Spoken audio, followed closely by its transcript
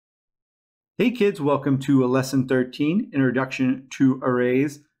Hey kids, welcome to Lesson 13, Introduction to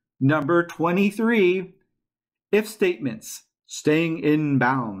Arrays, number 23, If Statements, Staying in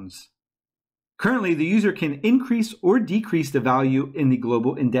Bounds. Currently, the user can increase or decrease the value in the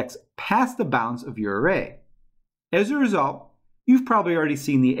global index past the bounds of your array. As a result, you've probably already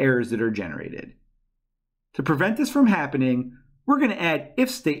seen the errors that are generated. To prevent this from happening, we're going to add if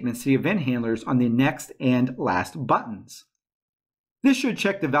statements to the event handlers on the next and last buttons. This should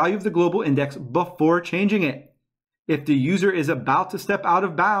check the value of the global index before changing it. If the user is about to step out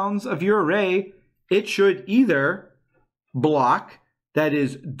of bounds of your array, it should either block, that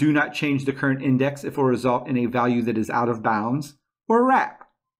is, do not change the current index if it will result in a value that is out of bounds, or wrap.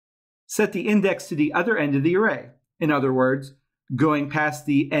 Set the index to the other end of the array. In other words, going past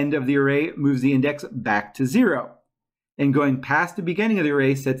the end of the array moves the index back to 0. And going past the beginning of the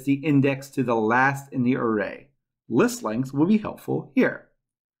array sets the index to the last in the array. List length will be helpful here.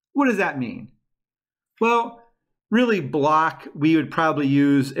 What does that mean? Well, really block we would probably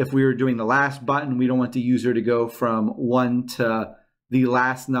use if we were doing the last button. We don't want the user to go from 1 to the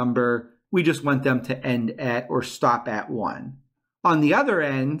last number. We just want them to end at or stop at 1. On the other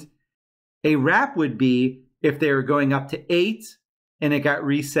end, a wrap would be if they were going up to 8 and it got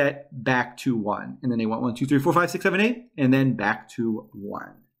reset back to 1. And then they went 1, 2, 3, 4, 5, 6, 7, 8, and then back to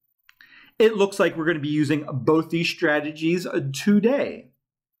 1. It looks like we're going to be using both these strategies today.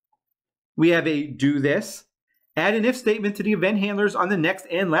 We have a do this, add an if statement to the event handlers on the next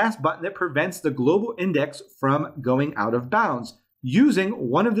and last button that prevents the global index from going out of bounds using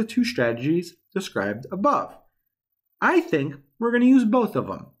one of the two strategies described above. I think we're going to use both of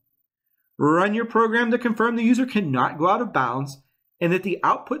them. Run your program to confirm the user cannot go out of bounds and that the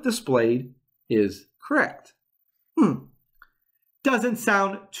output displayed is correct. Doesn't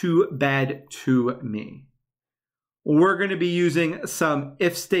sound too bad to me. We're going to be using some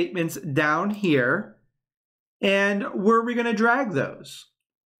if statements down here. And where are we going to drag those?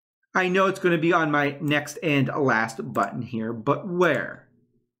 I know it's going to be on my next and last button here, but where?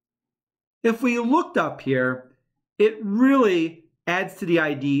 If we looked up here, it really adds to the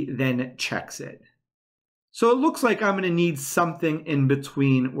ID, then checks it. So it looks like I'm going to need something in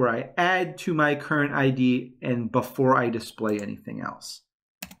between where I add to my current ID and before I display anything else.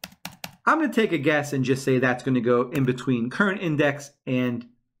 I'm going to take a guess and just say that's going to go in between current index and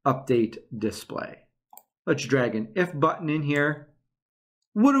update display. Let's drag an if button in here.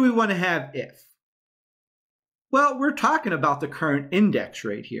 What do we want to have if? Well, we're talking about the current index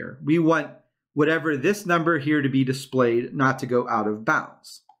right here. We want whatever this number here to be displayed, not to go out of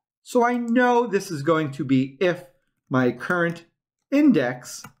bounds. So I know this is going to be if my current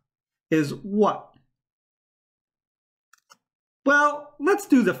index is what? Well, let's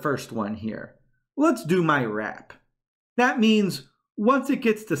do the first one here. Let's do my wrap. That means once it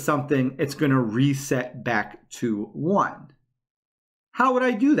gets to something, it's going to reset back to 1. How would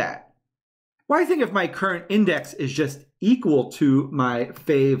I do that? Well, I think if my current index is just equal to my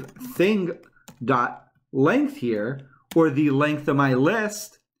fav thing dot length here, or the length of my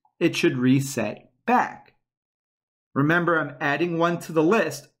list, it should reset back. Remember, I'm adding 1 to the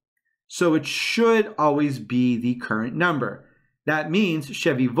list, so it should always be the current number. That means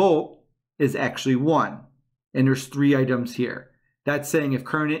Chevy Volt is actually 1, and there's 3 items here. That's saying if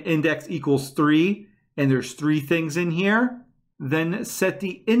current index equals 3, and there's 3 things in here, then set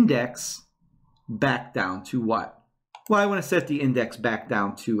the index back down to what? Well, I want to set the index back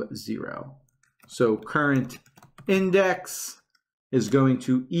down to 0. So current index is going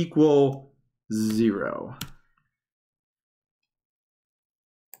to equal 0.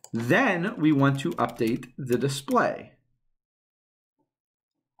 Then we want to update the display.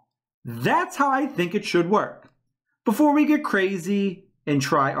 That's how I think it should work. Before we get crazy and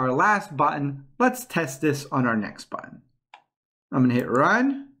try our last button, let's test this on our next button. I'm going to hit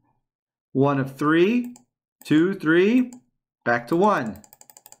run. 1 of 3, 2, 3, back to 1.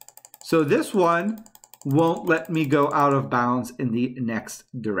 So this one won't let me go out of bounds in the next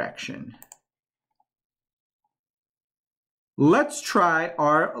direction. Let's try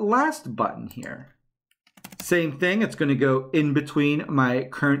our last button here. Same thing, it's going to go in between my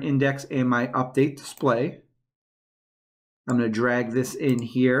current index and my update display. I'm going to drag this in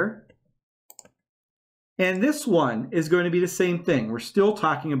here. And this one is going to be the same thing. We're still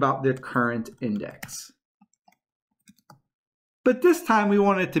talking about the current index. But this time we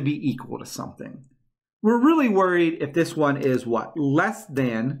want it to be equal to something. We're really worried if this one is what? Less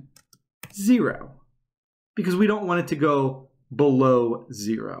than 0. Because we don't want it to go below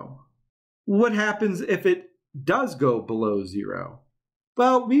 0. What happens if it does go below 0?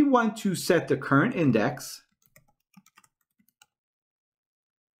 Well, we want to set the current index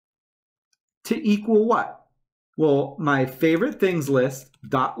to equal what? Well, my favorite things list,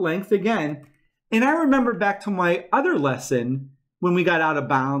 dot length again. And I remember back to my other lesson, when we got out of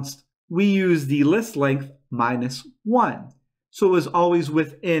bounds, we used the list length minus 1. So it was always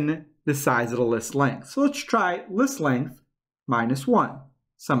within the size of the list length. So let's try list length minus 1,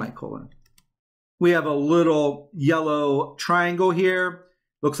 semicolon. We have a little yellow triangle here.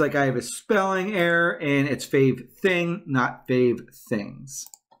 Looks like I have a spelling error, and it's fave thing, not fave things.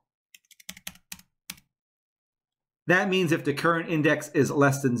 That means if the current index is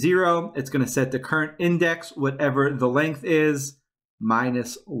less than 0, it's going to set the current index, whatever the length is,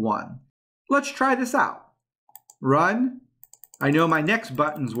 minus 1. Let's try this out. Run. I know my next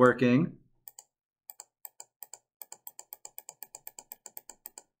button's working.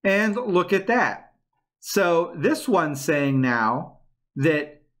 And look at that. So this one's saying now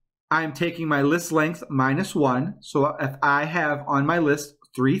that I'm taking my list length minus 1. So if I have on my list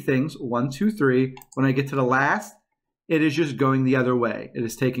 3 things, 1, 2, 3, when I get to the last, it is just going the other way. It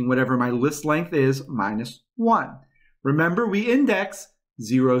is taking whatever my list length is minus 1. Remember, we index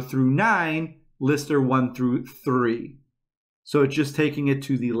 0 through 9, lists are 1 through 3. So it's just taking it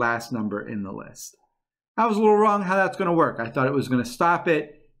to the last number in the list. I was a little wrong how that's going to work. I thought it was going to stop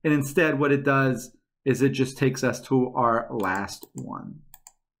it, and instead what it does is it just takes us to our last one.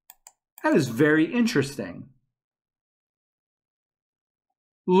 That is very interesting.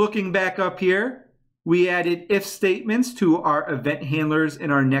 Looking back up here, we added if statements to our event handlers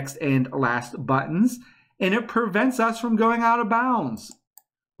in our next and last buttons, and it prevents us from going out of bounds.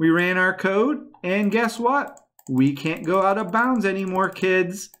 We ran our code, and guess what? We can't go out of bounds anymore,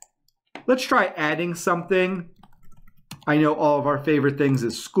 kids. Let's try adding something. I know all of our favorite things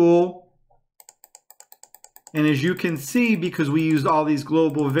is school. And as you can see, because we used all these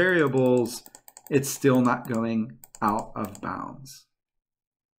global variables, it's still not going out of bounds.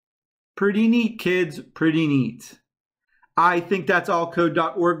 Pretty neat, kids, pretty neat. I think that's all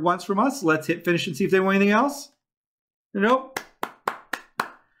code.org wants from us. Let's hit finish and see if they want anything else. Nope.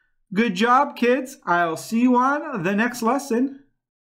 Good job, kids. I'll see you on the next lesson.